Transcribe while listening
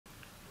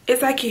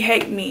it's like you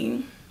hate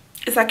me.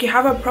 It's like you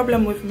have a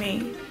problem with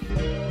me.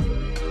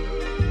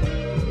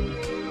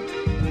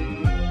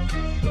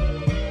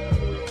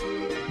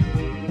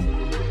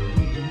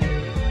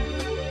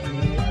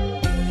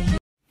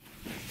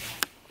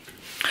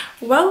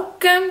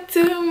 Welcome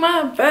to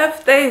my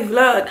birthday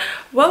vlog.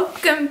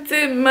 Welcome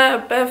to my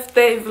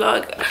birthday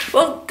vlog.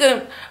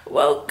 Welcome.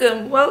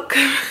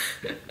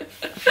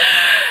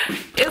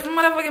 It's my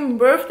motherfucking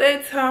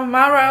birthday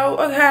tomorrow,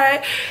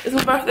 okay? It's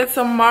my birthday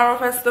tomorrow,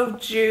 1st of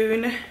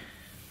June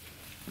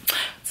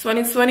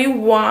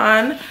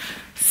 2021.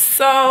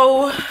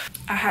 So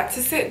I had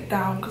to sit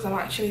down because I'm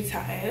actually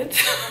tired.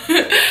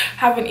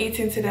 Haven't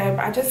eaten today,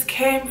 but I just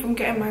came from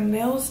getting my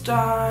nails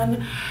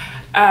done.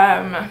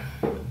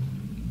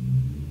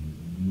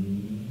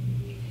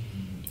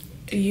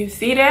 You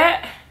see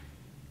that?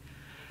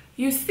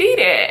 You see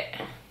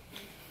that?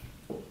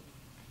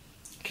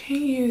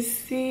 Can you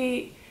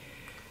see?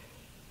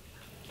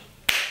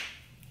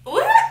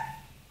 What?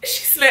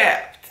 She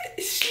snapped.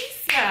 She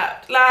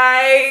snapped.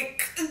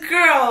 Like,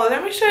 girl,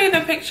 let me show you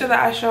the picture that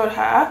I showed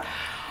her.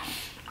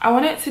 I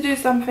wanted to do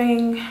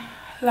something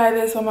like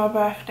this on my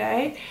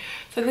birthday.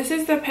 So this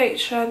is the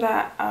picture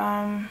that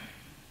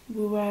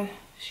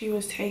she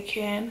was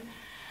taking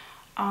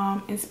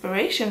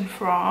inspiration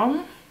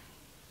from.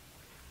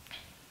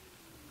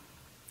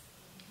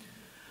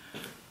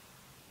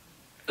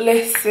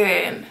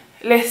 Listen,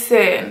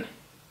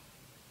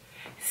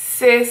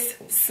 sis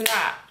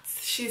snapped.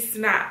 She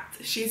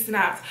snapped.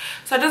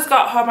 So I just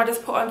got home. I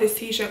just put on this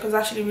t-shirt because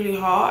it's actually really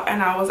hot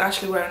and I was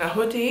actually wearing a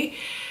hoodie.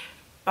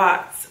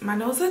 But my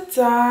nails are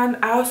done.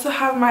 I also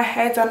have my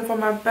hair done for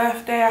my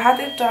birthday. I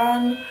had it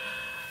done,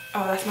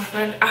 oh, that's my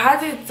friend. I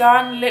had it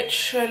done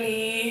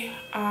literally,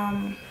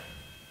 I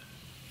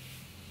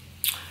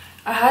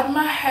had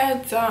my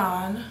hair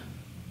done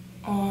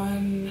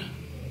on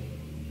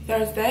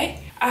Thursday.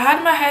 I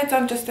had my hair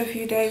done just a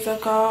few days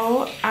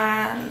ago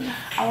and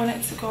I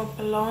wanted to go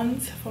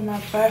blonde for my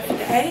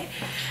birthday.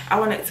 I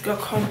want it to go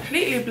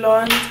completely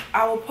blonde.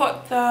 I will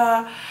put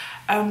the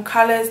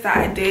colors that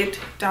I did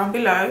down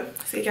below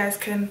so you guys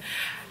can,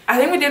 I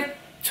think we did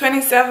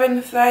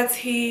 27,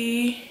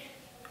 30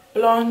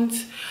 blonde,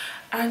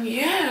 and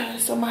yeah,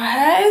 so my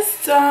hair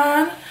is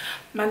done,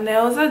 my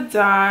nails are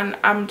done.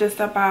 I'm just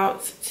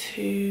about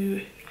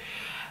to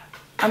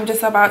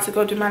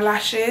go do my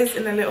lashes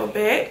in a little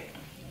bit.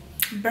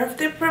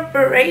 Birthday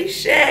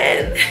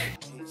preparation.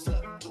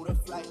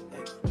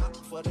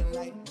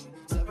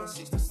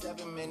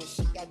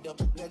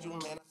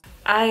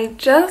 I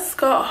just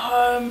got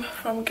home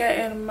from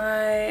getting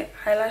my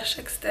eyelash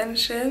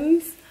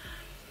extensions.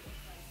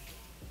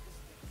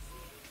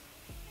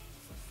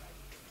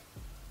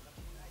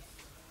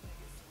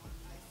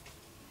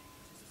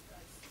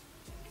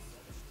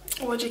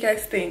 What do you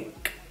guys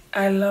think?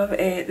 I love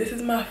it. This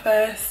is my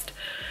first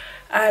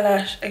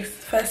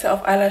set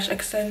of eyelash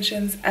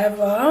extensions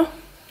ever.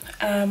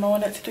 I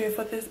wanted to do it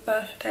for this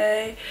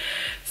birthday.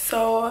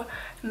 So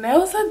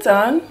nails are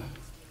done,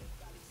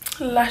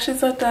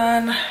 lashes are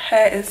done,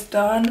 hair is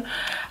done.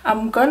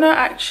 I'm gonna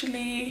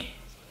actually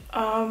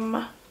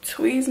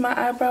tweeze my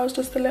eyebrows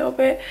just a little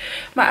bit.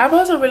 My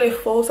eyebrows are really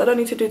full, so I don't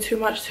need to do too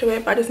much to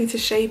it, but I just need to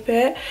shape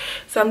it.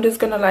 So I'm just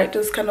gonna like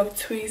just kind of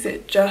tweeze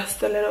it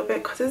just a little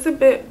bit because it's a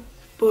bit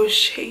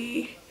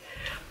bushy.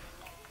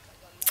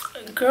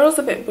 Girl's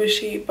a bit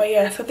bushy, but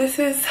yeah, so this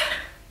is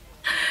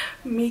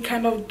me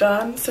kind of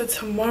done. So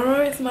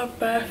tomorrow is my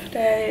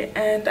birthday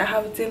and I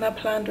have dinner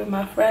planned with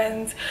my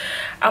friends.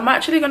 I'm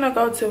actually gonna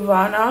go to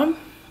Varna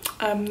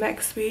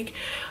next week,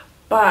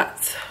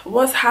 but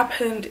what's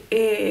happened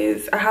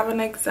is I have an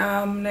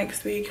exam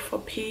next week for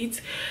Peds,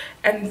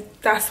 and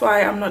that's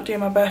why I'm not doing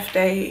my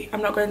birthday.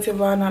 I'm not going to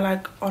Varna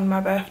like on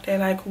my birthday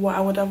like what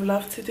I would have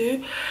loved to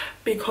do,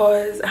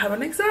 because I have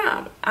an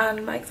exam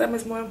and my exam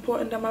is more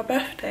important than my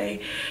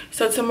birthday.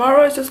 So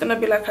tomorrow is just gonna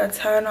be like a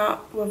turn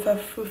up with a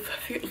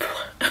few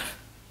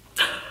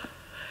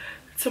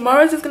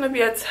tomorrow is just gonna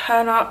be a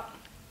turn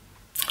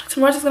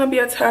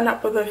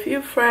up with a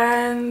few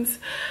friends.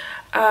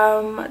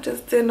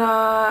 Just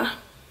dinner.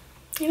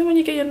 You know when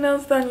you get your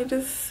nails done, you're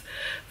just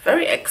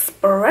very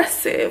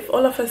expressive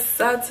all of a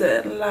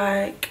sudden,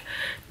 like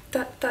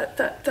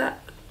that.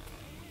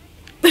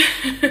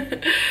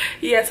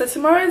 Yeah, so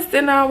tomorrow is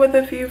dinner with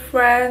a few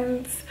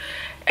friends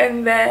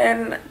and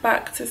then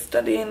back to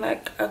studying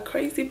like a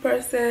crazy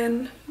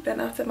person. Then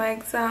after my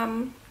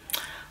exam,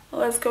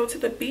 let's go to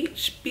the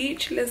beach,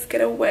 let's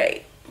get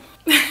away.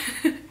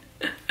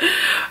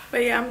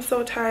 But yeah, I'm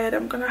so tired.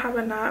 I'm gonna have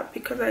a nap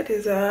because I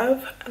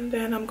deserve, and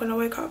then I'm gonna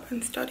wake up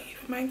and study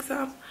for my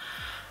exam.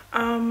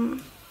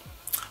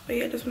 But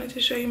yeah, I just wanted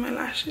to show you my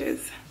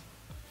lashes.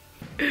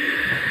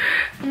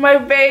 My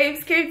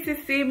babes came to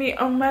see me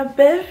on my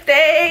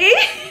birthday.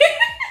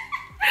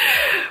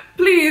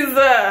 Please,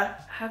 they're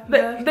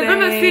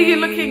gonna see you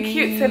looking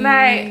cute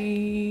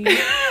tonight.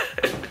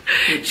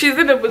 She's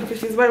in the mood because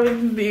she's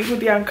wearing the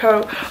hoodie and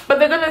coat, but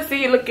they're gonna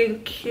see you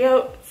looking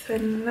cute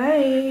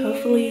tonight.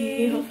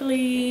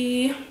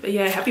 Hopefully. But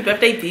yeah, happy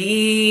birthday,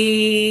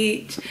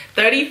 beach.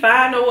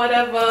 35 or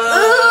whatever.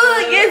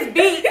 Yes,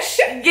 beach.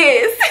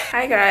 Yes.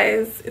 Hi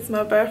guys, it's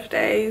my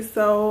birthday,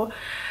 so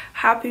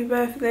happy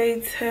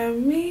birthday to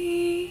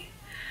me.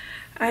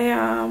 I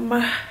am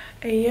a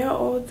year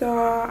older.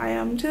 I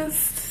am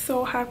just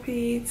so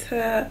happy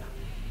to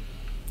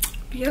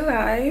be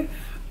alive.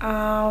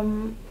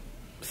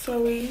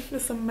 Sorry,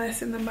 there's some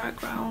mess in the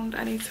background.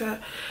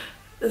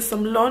 There's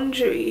some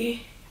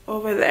laundry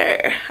over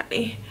there,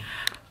 honey.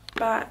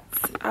 But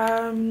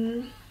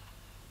I'm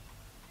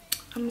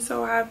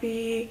so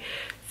happy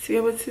to be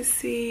able to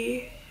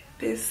see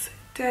this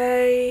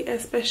day,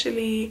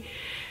 especially,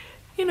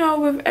 you know,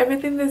 with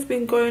everything that's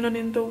been going on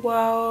in the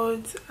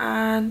world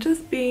and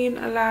just being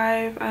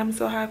alive. I'm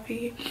so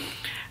happy.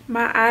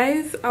 My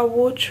eyes are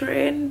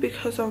watering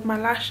because of my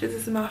lashes.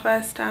 This is my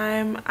first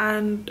time,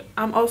 and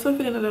I'm also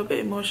feeling a little bit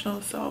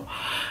emotional, so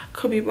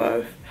could be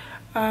both.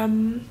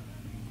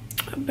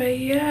 But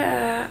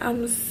yeah,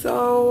 I'm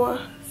so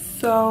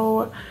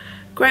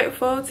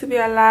grateful to be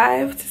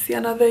alive, to see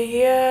another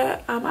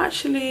year. I'm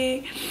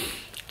actually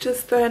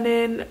just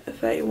turning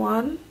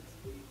 31.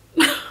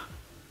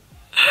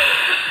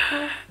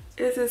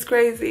 This is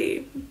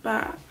crazy,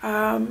 but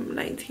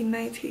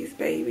 1990s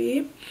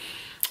baby.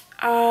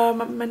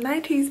 I'm a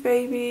 90s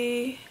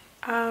baby.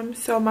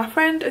 So my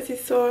friend, as you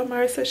saw,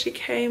 Marissa, she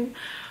came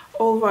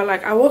over.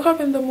 Like, I woke up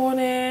in the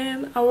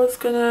morning, I was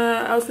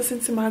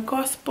listening to my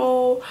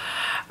gospel.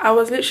 I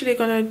was literally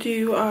gonna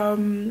do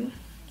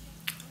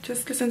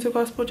just listen to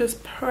gospel,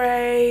 just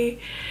pray,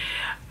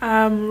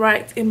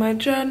 write in my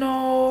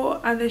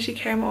journal, and then she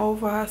came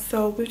over.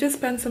 So we've just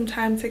spent some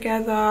time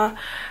together,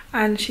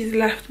 and she's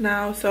left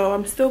now, so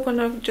I'm still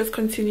gonna just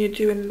continue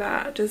doing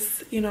that,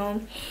 just, you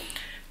know,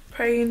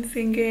 praying,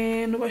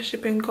 singing,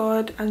 worshiping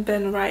God, and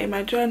then writing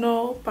my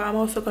journal. But I'm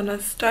also gonna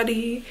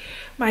study.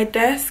 My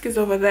desk is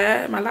over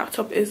there, my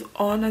laptop is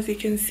on, as you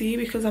can see,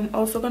 because I'm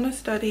also gonna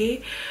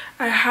study.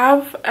 I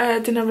have a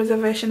dinner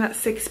reservation at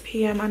 6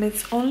 p.m. and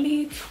it's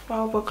only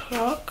 12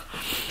 o'clock.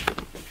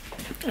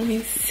 Let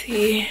me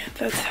see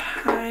the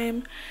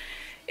time.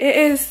 It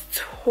is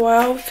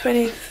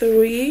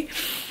 12:23.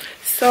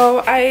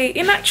 So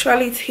in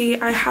actuality,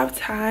 I have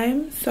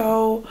time.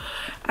 So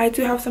I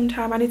do have some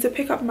time. I need to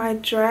pick up my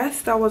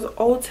dress that was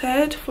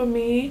altered for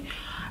me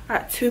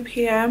at 2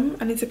 p.m.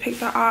 I need to pick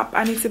that up.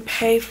 I need to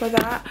pay for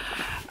that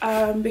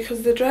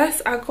because the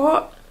dress, I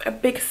got a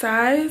big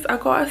size. I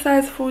got a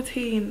size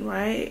 14,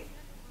 right?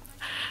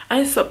 I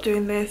need to stop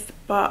doing this,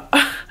 but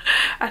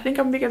I think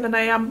I'm bigger than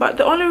I am. But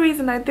the only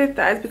reason I did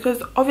that is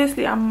because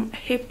obviously I'm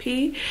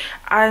hippie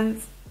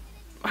and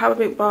have a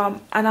big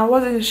bum, and I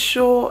wasn't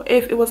sure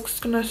if it was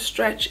gonna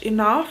stretch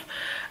enough.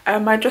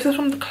 My dress is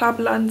from the Club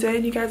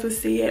London, you guys will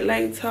see it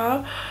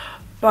later,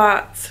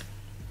 but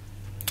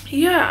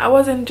yeah, I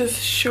wasn't just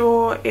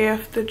sure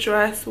if the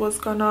dress was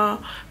gonna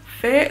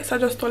fit, so I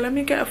just thought, let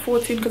me get a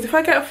 14, because if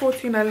I get a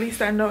 14, at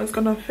least I know it's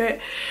gonna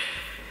fit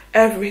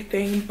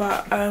everything.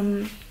 But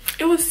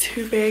it was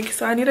too big,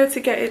 so I needed to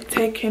get it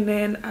taken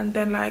in and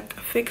then like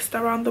fixed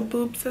around the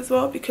boobs as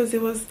well, because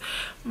it was,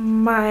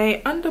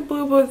 my under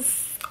boob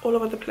was all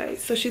over the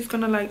place. So she's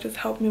gonna like just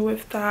help me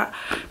with that,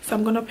 so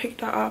I'm gonna pick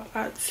that up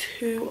at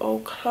 2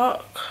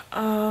 o'clock.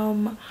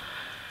 And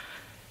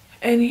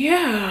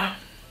yeah,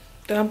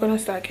 then I'm gonna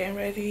start getting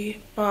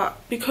ready. But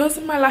because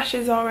my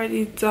lashes are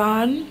already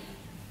done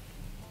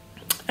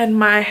and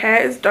my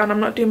hair is done,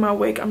 I'm not doing my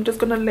wig, I'm just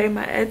gonna lay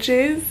my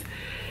edges.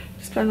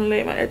 Just gonna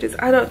lay my edges.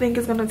 I don't think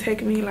it's gonna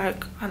take me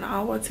like an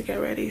hour to get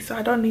ready, so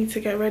I don't need to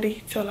get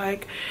ready till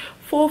like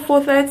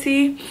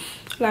 4:30.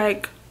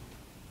 Like,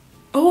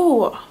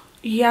 oh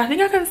yeah, I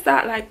think I can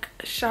start like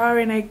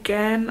showering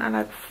again at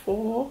like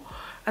 4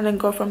 and then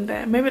go from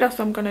there. Maybe that's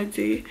what I'm gonna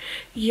do.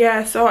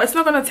 Yeah, so it's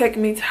not gonna take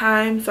me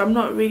time, so I'm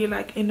not really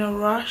like in a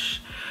rush.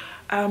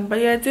 But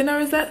yeah, dinner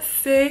is at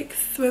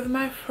 6 with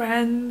my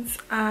friends,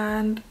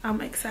 and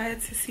I'm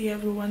excited to see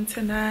everyone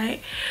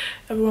tonight.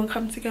 Everyone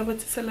come together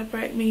to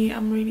celebrate me.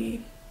 I'm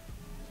really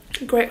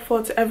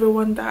grateful to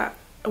everyone that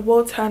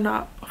will turn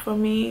up for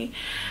me,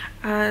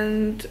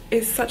 and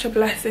it's such a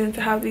blessing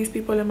to have these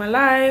people in my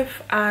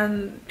life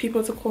and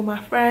people to call my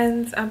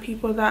friends and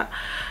people that,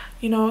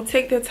 you know,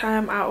 take their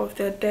time out of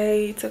their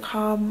day to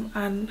come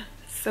and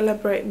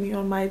celebrate me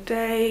on my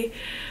day.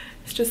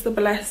 It's just a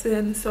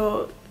blessing.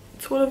 So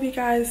to all of you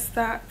guys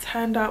that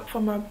turned up for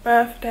my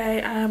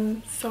birthday,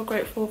 I'm so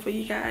grateful for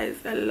you guys.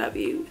 I love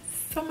you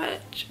so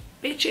much,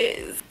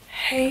 bitches.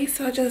 Hey,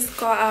 so I just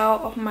got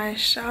out of my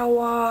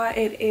shower.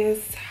 It is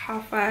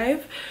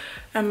 5:30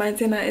 and my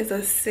dinner is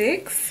at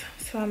 6,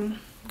 so I'm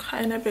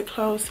cutting a bit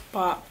close,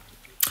 but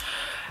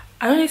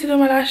I don't need to do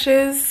my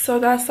lashes, so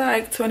that's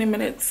like 20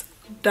 minutes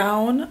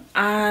down,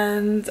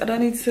 and I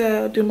don't need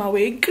to do my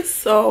wig,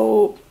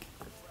 so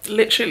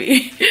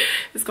literally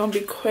it's gonna be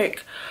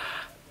quick.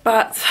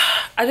 But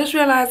I just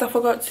realized I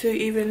forgot to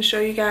even show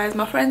you guys.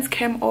 My friends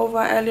came over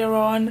earlier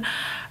on.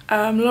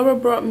 Laura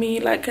brought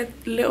me like a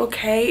little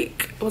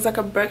cake. It was like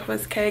a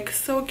breakfast cake,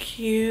 so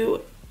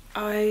cute.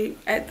 I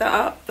ate that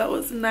up. That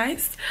was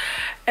nice.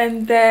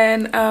 And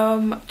then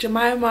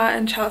Jemima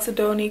and Charles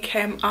Adoni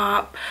came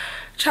up.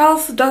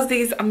 Charles does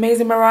these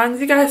amazing meringues.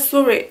 You guys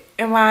saw it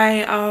in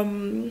my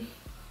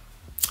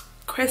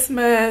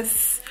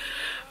Christmas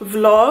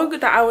vlog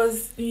that I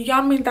was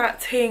yumming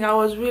that thing. I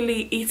was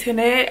really eating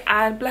it,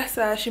 and bless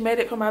her, she made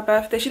it for my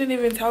birthday. She didn't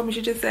even tell me.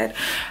 She just said,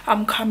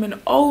 I'm coming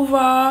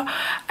over,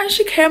 and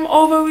she came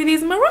over with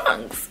these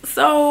meringues.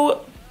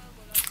 So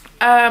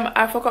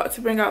I forgot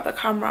to bring out the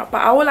camera,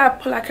 but I will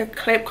put like a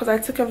clip because I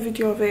took a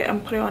video of it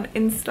and put it on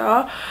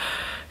Insta.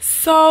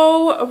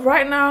 So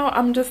right now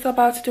I'm just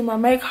about to do my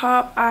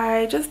makeup.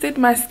 I just did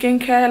my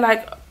skincare.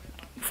 Like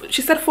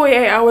she said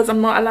 48 hours.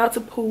 I'm not allowed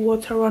to put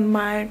water on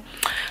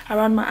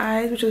around my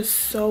eyes, which is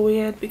so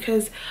weird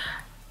because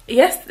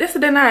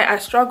yesterday night I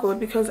struggled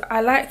because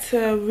I like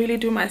to really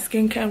do my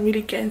skincare and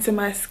really get into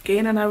my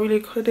skin, and I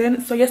really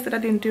couldn't. So yesterday I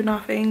didn't do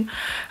nothing.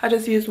 I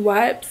just used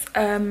wipes,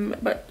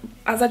 but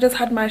as I just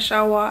had my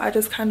shower, I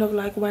just kind of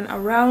like went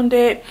around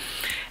it.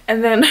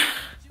 And then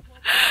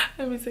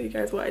let me tell you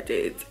guys what I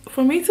did.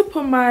 For me to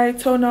put my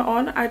toner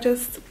on, I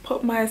just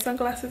put my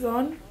sunglasses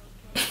on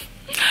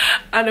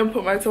and then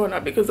put my toner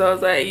because I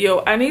was like,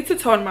 yo, I need to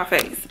tone my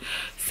face.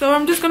 So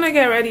I'm just gonna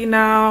get ready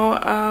now.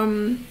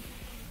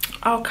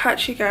 I'll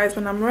catch you guys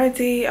when I'm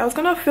ready. I was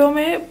gonna film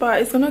it, but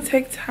it's gonna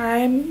take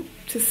time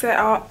to set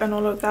up and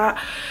all of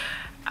that.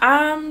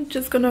 I'm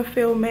just gonna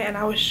film it and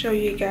I will show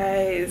you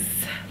guys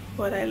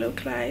what I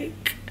look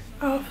like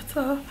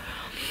after.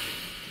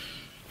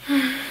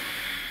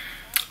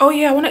 Oh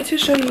yeah, I wanted to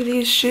show you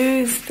these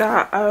shoes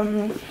that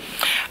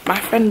my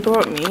friend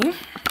brought me.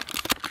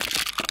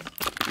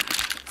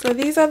 So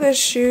these are the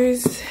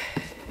shoes.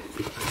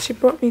 She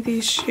brought me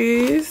these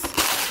shoes.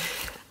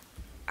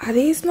 Are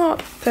these not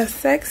the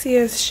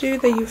sexiest shoe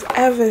that you've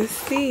ever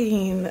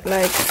seen?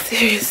 Like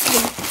seriously,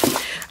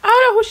 I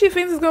don't know who she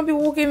thinks is gonna be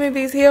walking in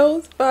these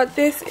heels, but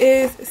this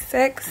is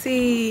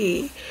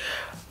sexy.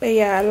 But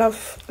yeah, I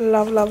love,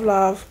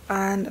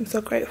 and I'm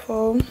so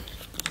grateful.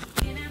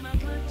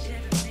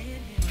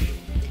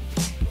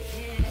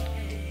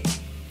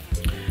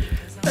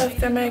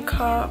 Birthday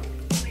makeup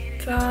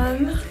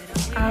done.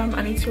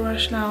 I need to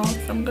rush now,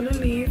 so I'm gonna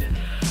leave.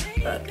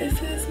 But this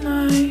is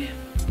my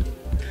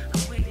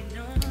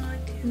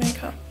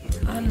makeup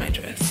and my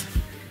dress.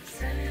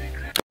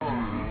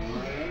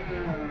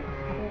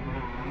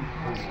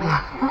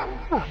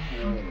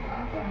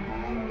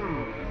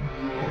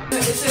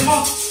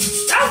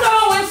 That's how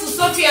I went to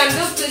Sophia and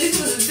this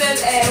was said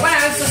when I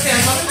went to Sophia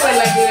and some people were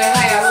like they were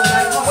high. I was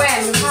like,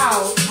 when? How?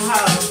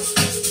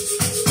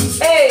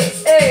 Hey.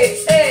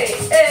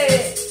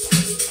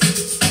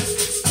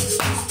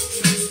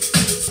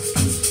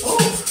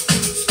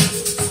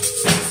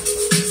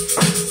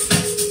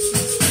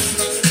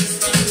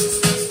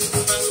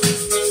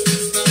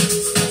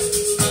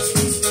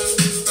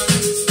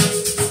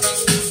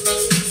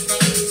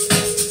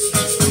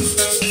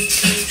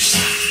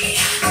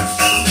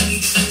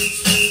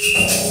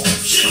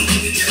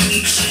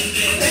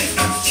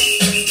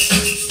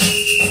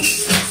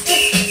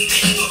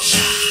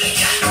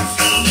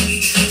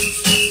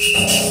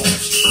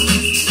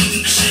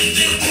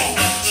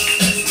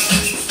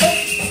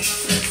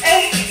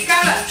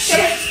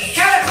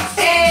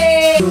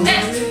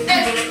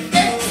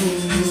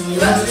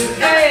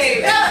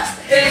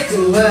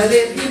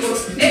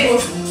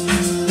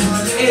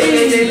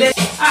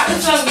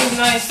 This song is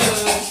nice though.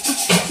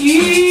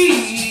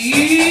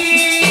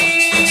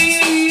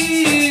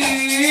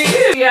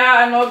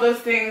 Yeah, and all those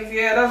things.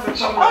 Yeah, that's the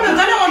problem. Oh,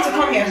 I don't want to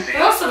come here. They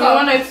also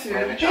wanted to.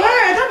 Yeah,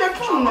 I don't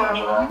come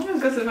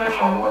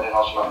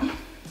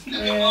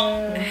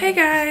now. Hey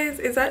guys,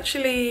 it's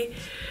actually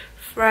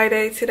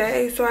Friday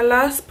today. So I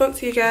last spoke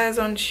to you guys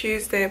on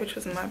Tuesday, which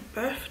was my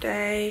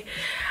birthday,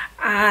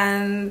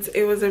 and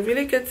it was a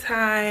really good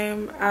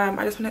time.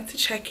 I just wanted to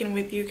check in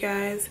with you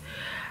guys.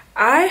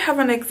 I have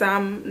an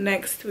exam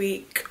next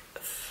week,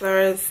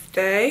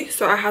 Thursday,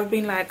 so I have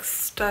been like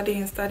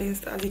studying.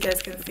 As you guys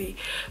can see,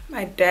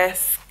 my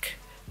desk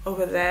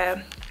over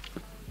there.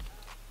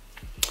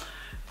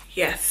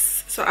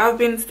 Yes, so I've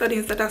been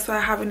studying, so that's why I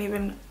haven't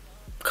even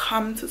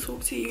come to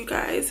talk to you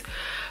guys.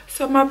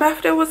 So my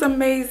birthday was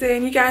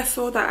amazing. You guys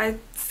saw that I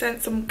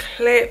sent some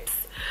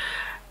clips.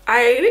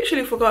 I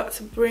literally forgot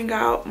to bring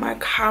out my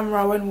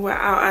camera when we were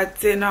out at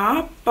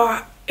dinner,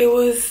 but it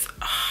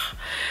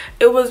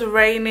was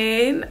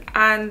raining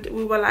and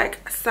we were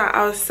like sat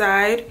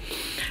outside.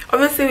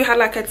 Obviously we had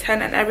like a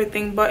tent and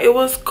everything, but it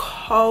was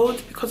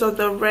cold because of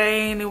the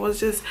rain. It was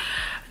just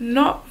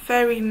not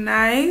very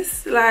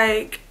nice.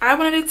 Like I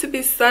wanted it to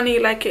be sunny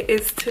like it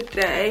is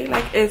today.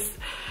 Like it's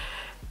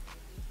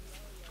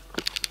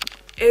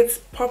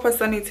proper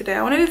sunny today.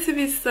 I wanted it to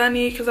be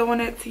sunny because I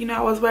wanted to, you know,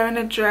 I was wearing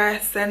a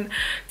dress and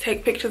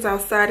take pictures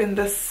outside in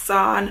the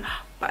sun.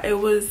 But it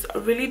was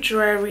really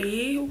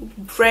dreary,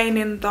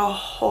 raining the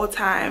whole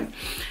time,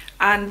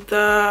 and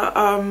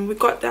we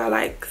got there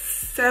like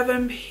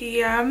 7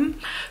 p.m.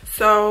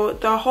 So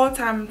the whole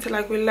time till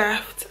like we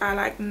left at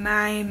like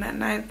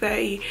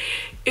 9:30,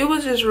 it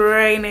was just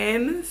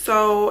raining,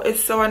 so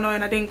it's so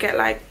annoying I didn't get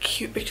like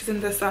cute pictures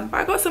in the sun,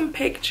 but I got some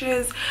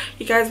pictures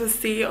you guys will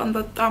see on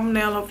the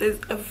thumbnail of this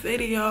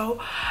video.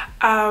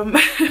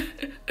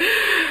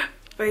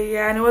 But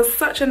yeah, and it was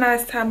such a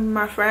nice time with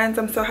my friends.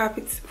 I'm so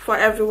happy for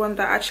everyone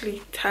that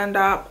actually turned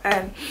up,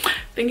 and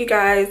thank you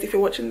guys if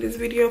you're watching this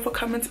video for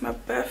coming to my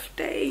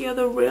birthday. You're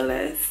the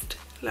realest.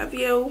 Love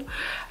you.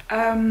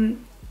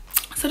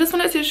 So just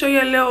wanted to show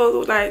you a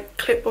little like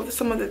clip of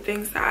some of the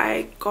things that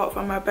I got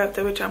for my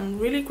birthday, which I'm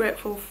really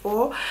grateful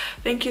for.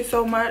 Thank you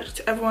so much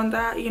to everyone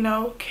that, you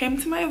know, came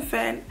to my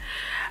event.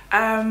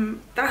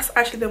 That's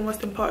actually the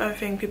most important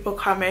thing, people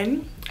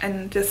coming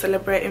and just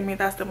celebrating me.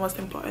 That's the most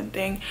important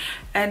thing.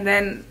 And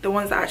then the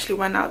ones that actually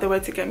went out their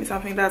way to get me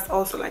something, that's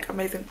also like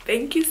amazing.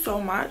 Thank you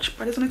so much.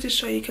 But I just wanted to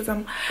show you because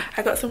I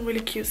got some really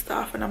cute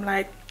stuff and I'm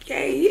like,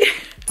 yay.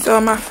 So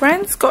my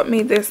friends got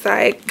me this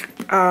like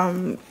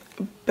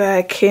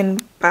Birkin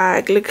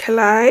bag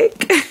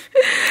look-alike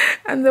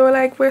and they were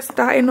like, we're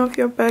starting off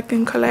your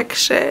Birkin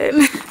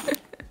collection.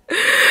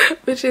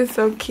 Which is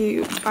so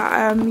cute.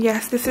 But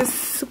yes, this is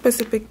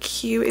super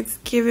cute. It's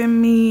giving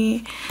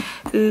me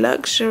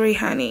luxury,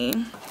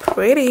 honey.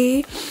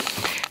 Pretty.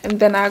 And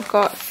then I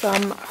got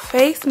some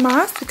face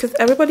masks because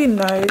everybody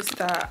knows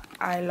that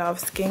I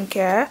love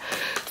skincare,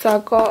 so I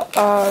got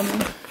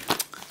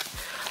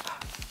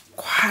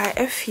quite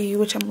a few,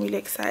 which I'm really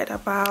excited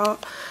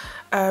about.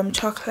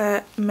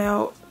 Chocolate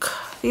milk,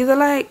 these are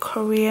like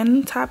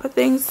Korean type of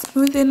things.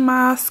 Smoothing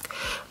mask,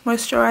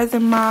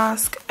 moisturizing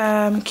mask,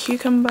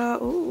 cucumber.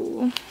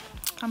 Ooh,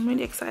 I'm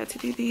really excited to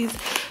do these.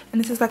 And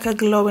this is like a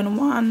glowing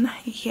one.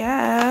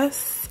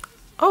 Yes.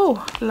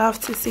 Oh, love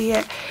to see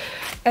it.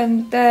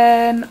 And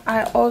then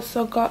I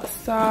also got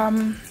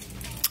some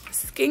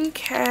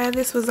skincare.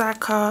 This was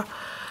like a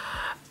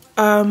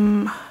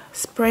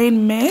spray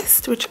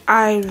mist, which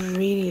I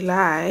really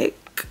like.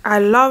 I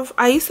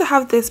used to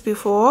have this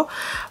before,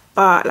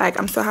 but like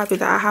I'm so happy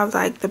that I have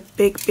like the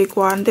big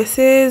one. This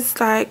is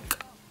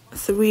like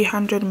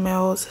 300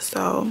 mils,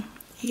 so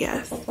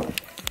yes.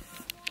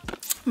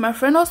 My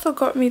friend also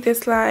got me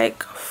this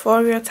like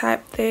for real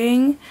type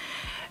thing,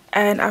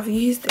 and I've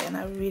used it and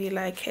I really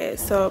like it.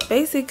 So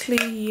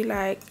basically you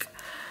like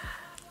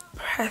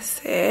press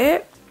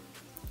it,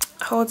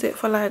 hold it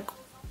for like,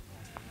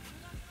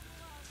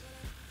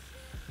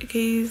 you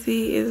can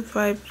see it's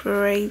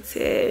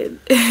vibrating.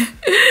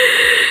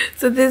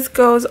 So this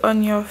goes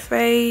on your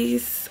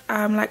face,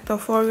 like the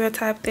for real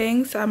type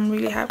thing, so I'm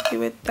really happy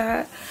with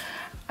that.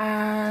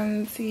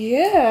 And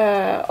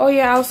yeah, oh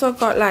yeah, I also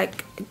got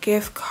like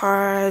gift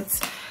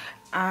cards,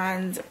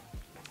 and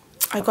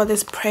I got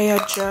this prayer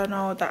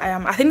journal that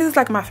I think this is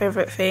like my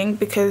favorite thing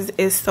because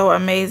it's so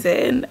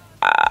amazing.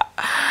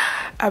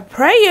 A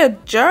prayer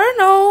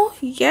journal,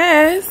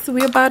 yes,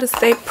 we're about to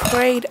stay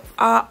prayed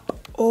up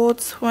all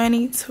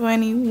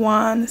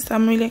 2021, so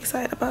I'm really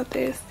excited about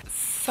this.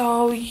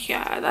 So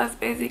yeah, that's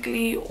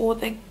basically all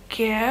the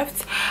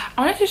gifts.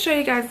 I wanted to show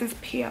you guys this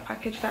PR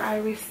package that I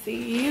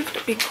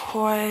received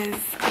because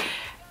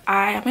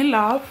I am in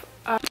love.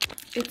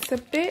 It's a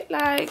bit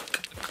like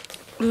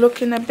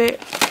looking a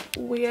bit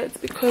weird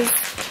because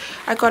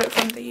I got it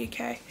from the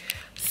UK.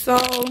 So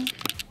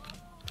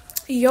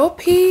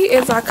Yopi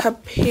is like a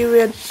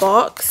period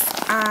box,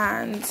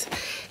 and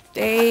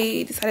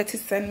they decided to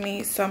send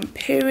me some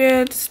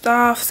period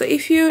stuff. So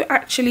if you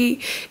actually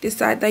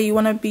decide that you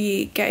want to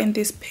be getting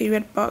this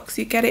period box,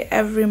 you get it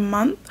every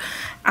month,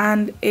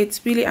 and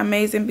it's really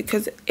amazing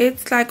because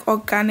it's like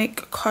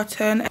organic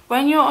cotton.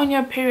 When you're on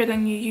your period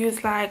and you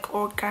use like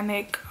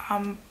organic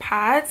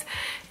pads,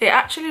 it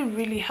actually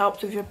really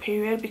helps with your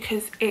period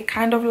because it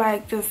kind of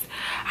like just,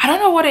 I don't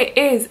know what it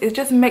is, it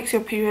just makes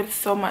your period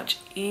so much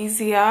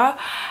easier,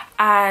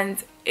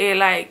 and it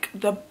like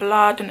the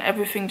blood and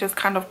everything just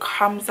kind of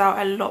comes out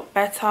a lot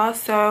better.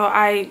 So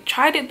I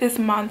tried it this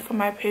month for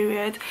my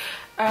period.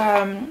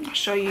 I'll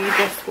show you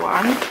this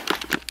one.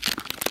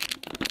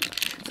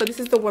 So this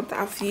is the one that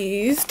I've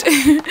used.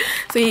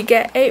 So you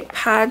get 8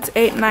 pads,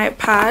 8 night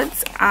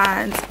pads,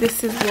 and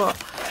this is what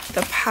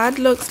the pad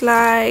looks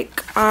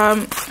like.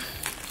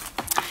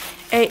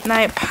 8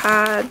 night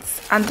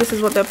pads, and this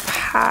is what the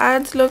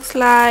pad looks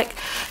like.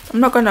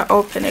 I'm not gonna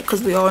open it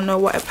because we all know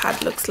what a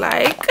pad looks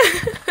like.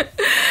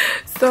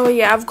 So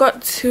yeah, I've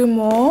got 2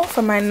 more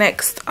for my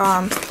next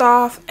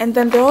stuff. And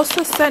then they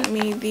also sent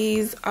me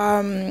these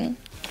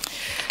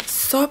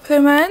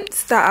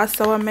supplements that are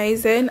so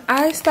amazing.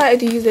 I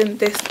started using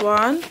this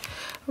one,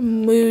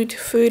 Mood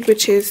Food,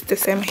 which is the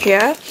same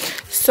here.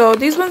 So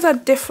these ones are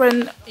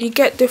different. You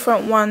get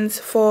different ones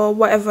for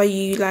whatever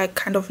you like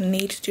kind of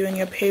need during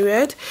your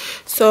period.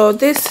 So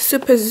this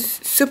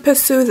super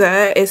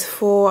soother is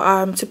for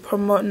to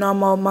promote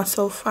normal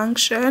muscle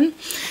function,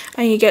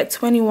 and you get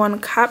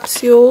 21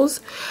 capsules.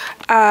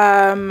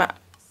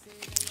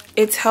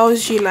 It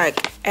tells you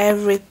like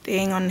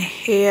everything on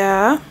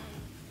here.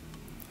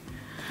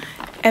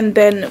 And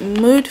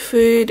then Mood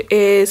Food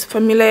is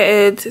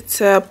formulated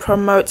to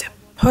promote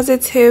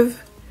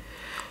positive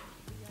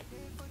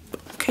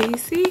Can you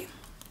see?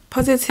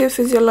 Positive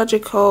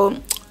psychological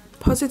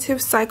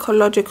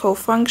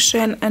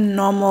function and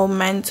normal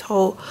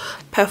mental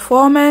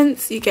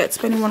performance. You get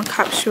 21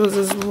 capsules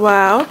as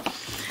well.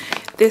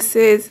 This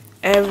is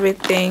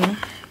everything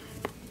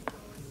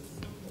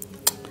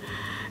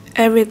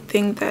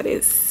that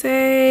it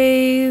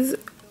says.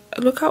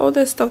 Look at all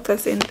the stuff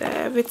that's in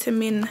there.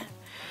 Vitamin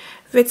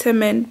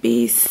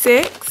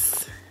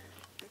B6.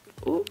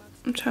 Oh,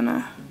 I'm trying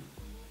to.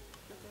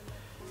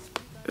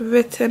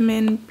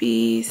 Vitamin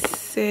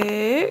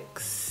B6.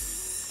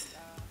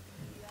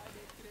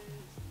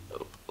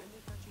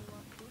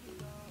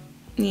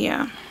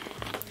 Yeah.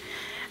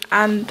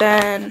 And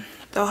then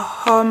the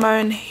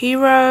Hormone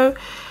Hero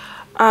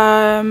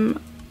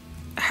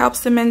helps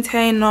to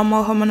maintain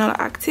normal hormonal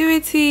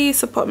activity,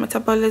 support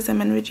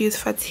metabolism, and reduce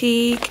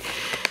fatigue.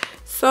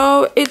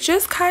 So it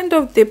just kind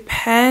of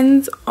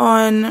depends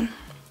on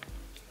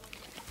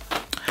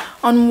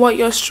what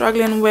you're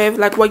struggling with,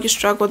 like what you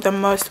struggle the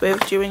most with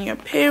during your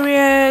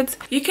periods.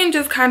 You can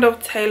just kind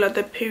of tailor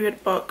the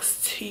period box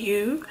to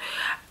you,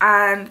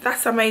 and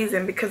that's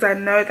amazing, because I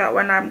know that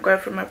when I'm going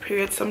through my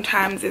period,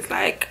 sometimes it's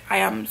like I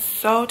am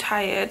so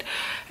tired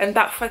and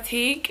that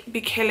fatigue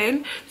be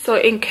killing. So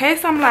in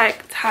case I'm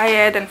like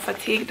tired and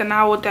fatigued, then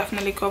I will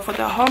definitely go for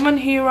the Hormone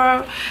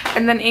Hero.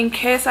 And then in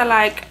case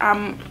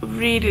I'm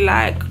really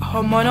like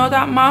hormonal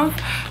that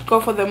month, go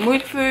for the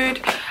Mood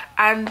Food.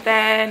 And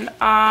then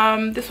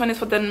this one is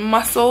for the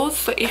muscles.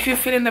 So if you're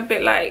feeling a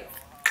bit like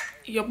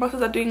your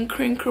muscles are doing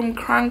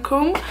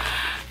crankum,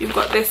 you've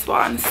got this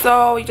one.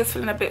 So you're just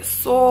feeling a bit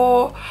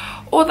sore,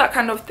 all that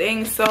kind of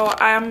thing. So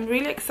I am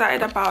really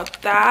excited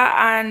about that,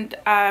 and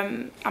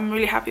I'm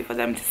really happy for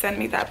them to send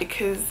me that,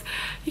 because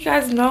you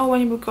guys know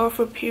when you go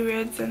through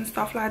periods and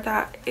stuff like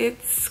that,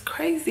 it's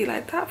crazy.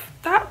 Like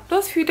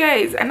those few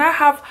days, and I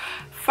have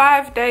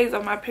 5 days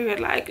of my period,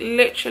 like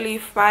literally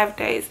 5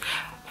 days.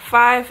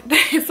 5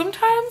 days.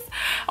 Sometimes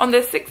on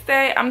the 6th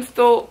day I'm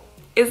still,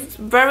 it's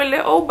very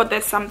little, but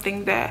there's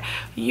something there.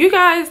 You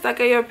guys that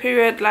get your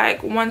period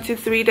like 1 to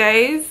 3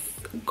 days,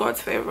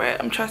 God's favorite.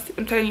 I'm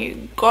telling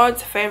you,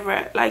 God's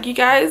favorite. Like, you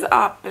guys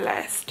are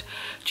blessed.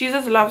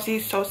 Jesus loves you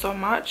so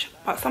much.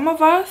 But some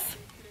of us,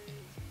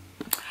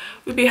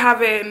 we be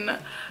having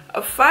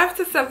 5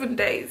 to 7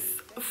 days.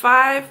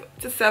 5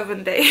 to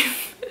 7 days.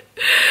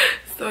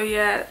 So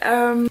yeah,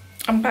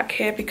 I'm back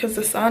here because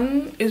the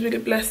sun is really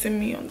blessing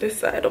me on this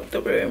side of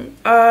the room.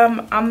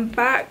 I'm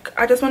back.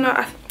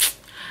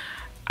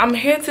 I'm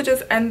here to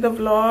just end the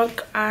vlog,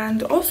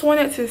 and also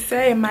wanted to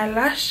say my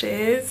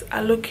lashes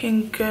are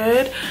looking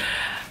good.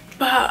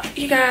 But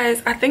you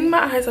guys, I think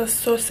my eyes are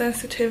so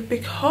sensitive,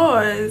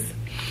 because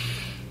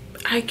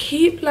I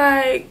keep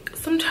like,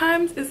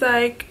 sometimes it's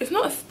like, it's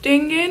not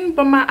stinging,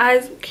 but my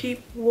eyes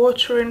keep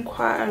watering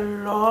quite a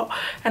lot,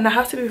 and I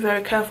have to be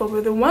very careful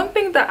with it. One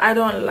thing that I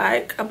don't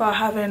like about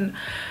having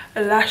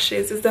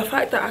lashes is the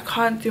fact that I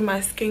can't do my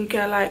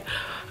skincare like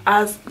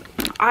as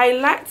I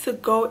like to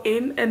go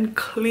in and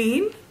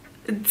clean,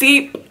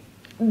 deep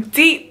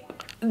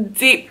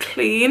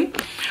clean.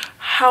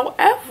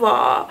 However,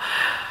 I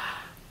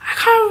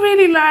can't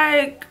really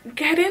like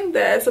get in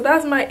there, so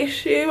that's my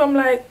issue. I'm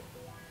like,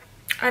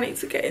 I need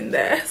to get in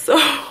there. So,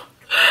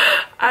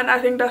 and I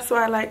think that's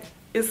why like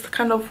it's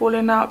kind of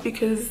falling out,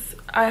 because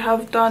I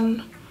haven't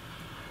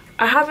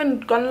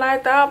gone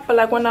like that, but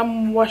like when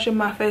I'm washing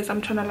my face,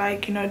 I'm trying to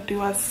like, you know,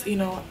 do as, you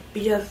know,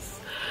 be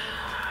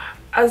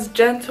as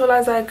gentle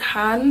as I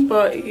can.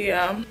 But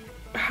yeah,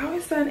 how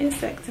is there an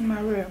insect in my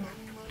room?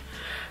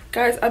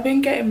 Guys, I've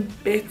been getting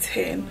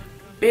bitten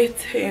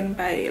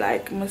by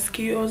like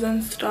mosquitoes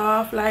and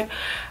stuff. Like,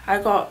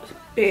 I got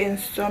bitten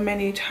so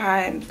many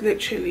times,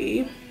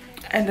 literally.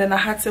 And then I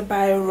had to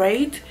buy a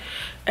Raid,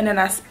 and then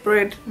I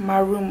sprayed my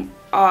room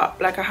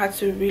up. Like, I had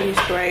to really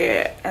spray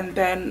it, and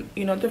then,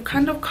 you know, they've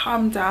kind of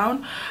calmed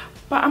down.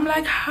 But I'm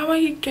like, how are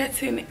you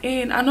getting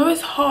in? I know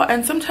it's hot,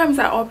 and sometimes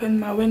I open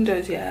my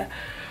windows, yeah,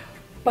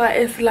 but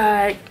it's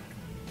like,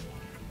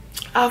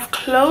 I've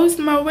closed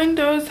my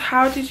windows.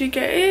 How did you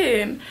get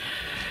in?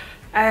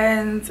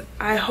 And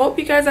I hope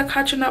you guys are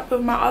catching up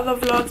with my other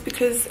vlogs,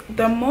 because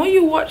the more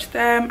you watch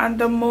them and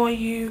the more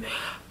you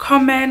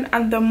comment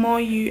and the more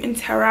you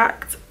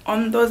interact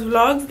on those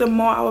vlogs, the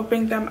more I will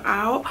bring them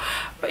out.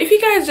 But if you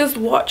guys just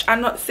watch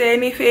and not say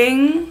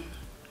anything,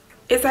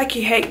 it's like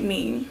you hate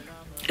me.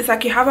 It's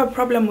like you have a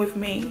problem with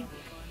me,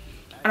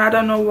 and I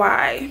don't know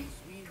why.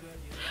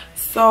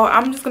 So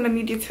I'm just gonna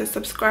need you to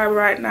subscribe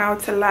right now,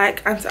 to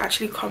like, and to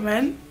actually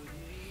comment.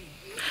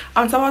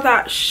 On top of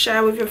that,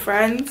 share with your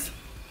friends,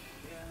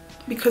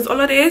 because all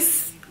of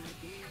this,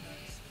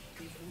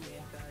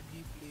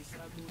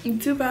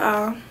 do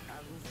better.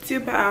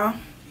 Get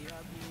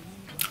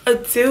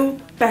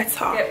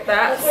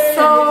that.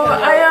 So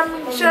I am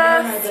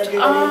just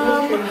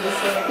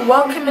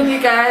welcoming you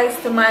guys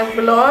to my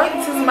vlog.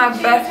 This is my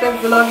birthday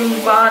vlog in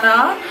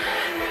Varna.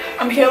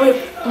 I'm here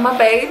with my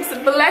babes.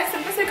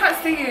 Blessing, I can't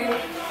see you.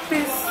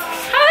 Please.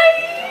 Hi.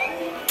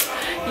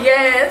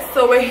 Yes,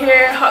 so we're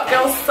here, hot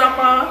girl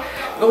summer.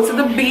 Go to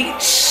the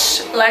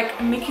beach,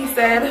 like Mickey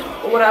said,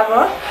 or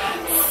whatever.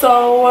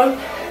 So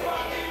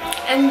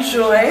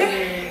enjoy.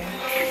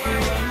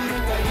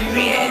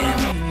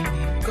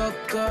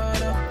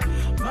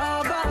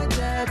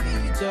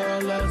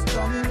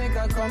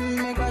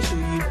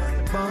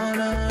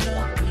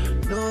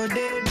 No,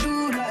 they do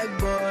like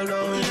ball.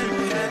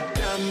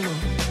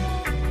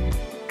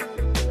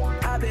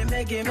 I've been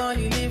making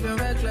money, living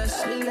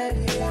recklessly,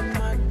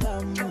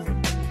 madam.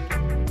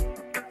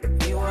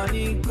 You want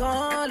me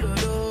gone,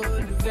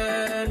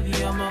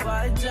 I'm a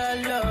white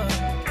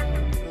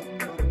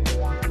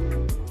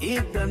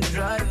if them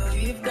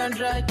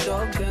dry,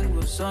 dog, then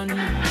go son.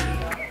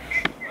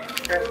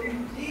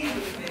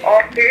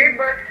 Okay,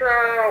 but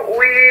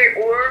we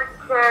work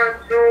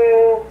to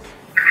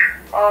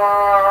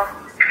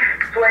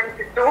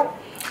 22.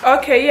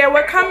 Okay, yeah,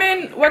 we're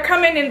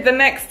coming in the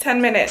next 10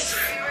 minutes.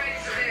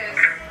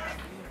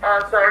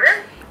 Sorry?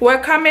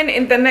 We're coming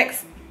in the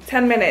next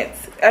 10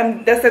 minutes.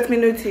 10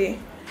 minuti.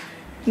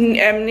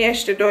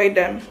 Jeszcze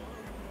dojdem.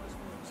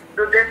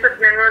 To 10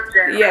 minutes.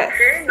 Yes.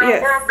 Okay, no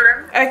yes. problem.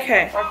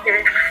 Okay.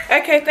 Okay.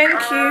 Okay,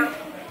 thank you.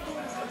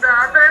 The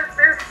address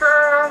is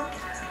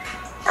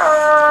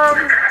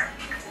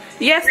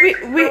Yes, we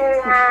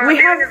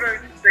have.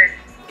 University.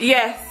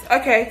 Yes.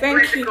 Okay,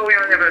 thank you.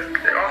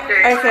 University.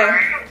 Okay. Okay.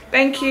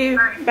 Thank you.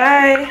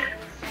 Bye.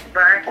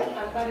 Bye.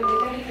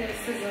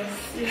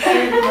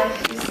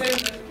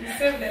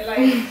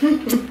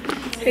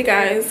 Hey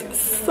guys,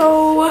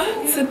 so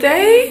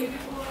today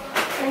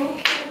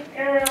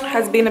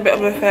has been a bit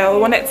of a fail.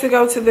 We wanted to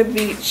go to the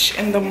beach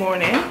in the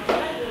morning,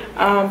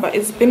 but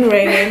it's been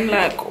raining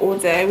like all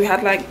day. We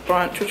had like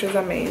brunch, which was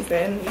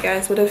amazing, you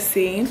guys would have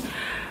seen.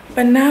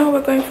 But now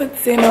we're going for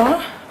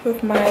dinner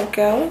with my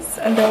girls,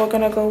 and then we're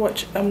gonna go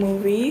watch a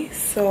movie.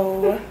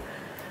 So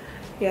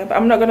yeah, but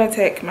I'm not gonna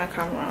take my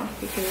camera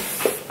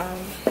because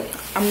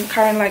I'm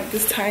carrying like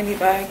this tiny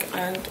bag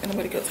and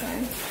nobody got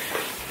time.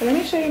 So let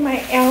me show you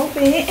my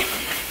outfit.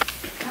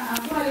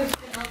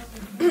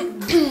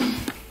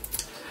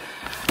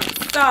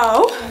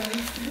 So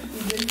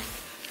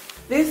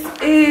this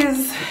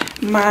is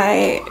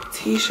my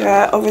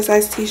t-shirt,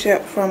 oversized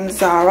t-shirt from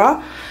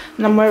Zara,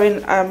 and I'm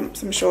wearing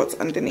some shorts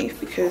underneath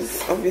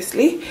because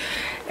obviously.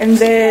 And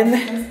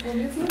then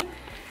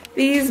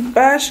these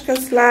Bershka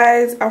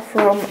slides are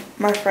from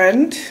my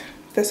friend.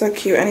 They're so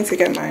cute. I need to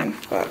get mine,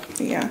 but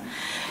yeah.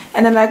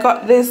 And then I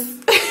got this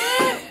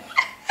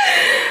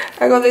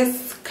I got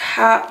this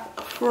cap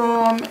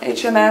from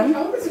H&M.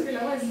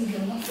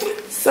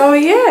 So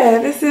yeah,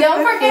 this is.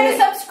 Don't forget to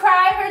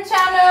subscribe her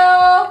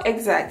channel.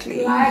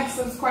 Exactly. Like,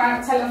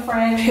 subscribe, tell a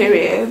friend.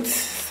 Period.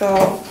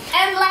 So.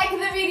 And like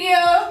the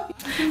video.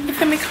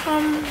 Let me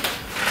come.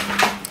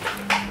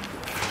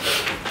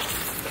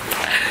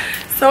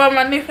 So I'm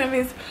at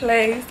Nifemi's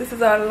place. This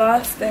is our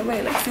last day.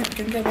 Wait, let's see if we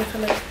can get better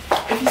look.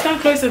 If you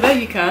stand closer there,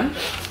 you can.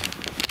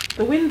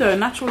 The window,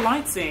 natural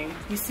lighting.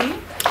 You see?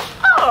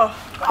 Oh,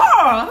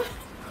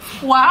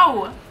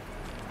 wow.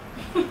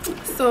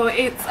 So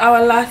it's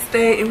our last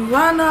day in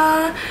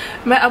Varna.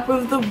 Met up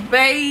with the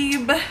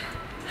babe.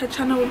 Her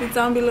channel will be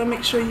down below.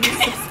 Make sure you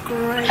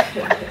subscribe,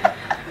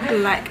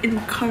 like,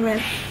 and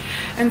comment,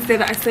 and say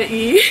that I sent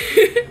you.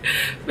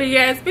 But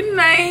yeah, it's been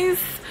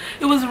nice.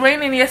 It was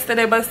raining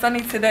yesterday, but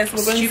sunny today, so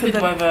we're going to the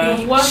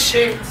beach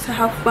to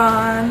have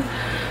fun.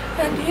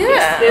 And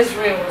yeah, This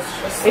rain was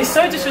just. It's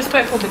so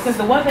disrespectful because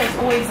the weather is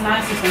always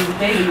nicest on the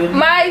day.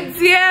 my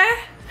dear,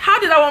 how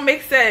did that one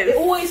make sense? It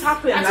always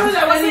happens. I told you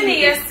I was in it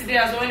yesterday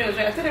as well when it was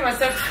raining. I told you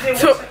myself today.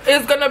 So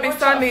it's gonna be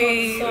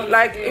sunny.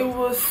 Like it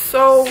was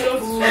so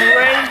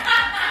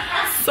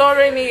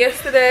rainy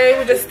yesterday.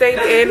 We just stayed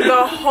in.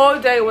 The whole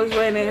day was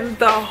raining.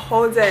 The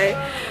whole day.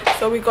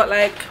 So we got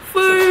like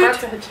food. Subscribe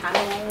to her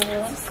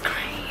channel.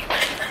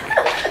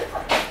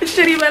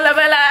 Shitty bella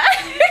bella.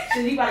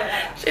 Shitty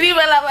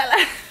bella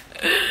bella.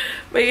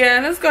 But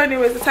yeah, let's go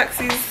anyways. The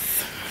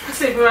taxi's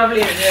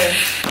Probably here.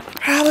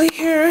 probably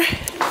here.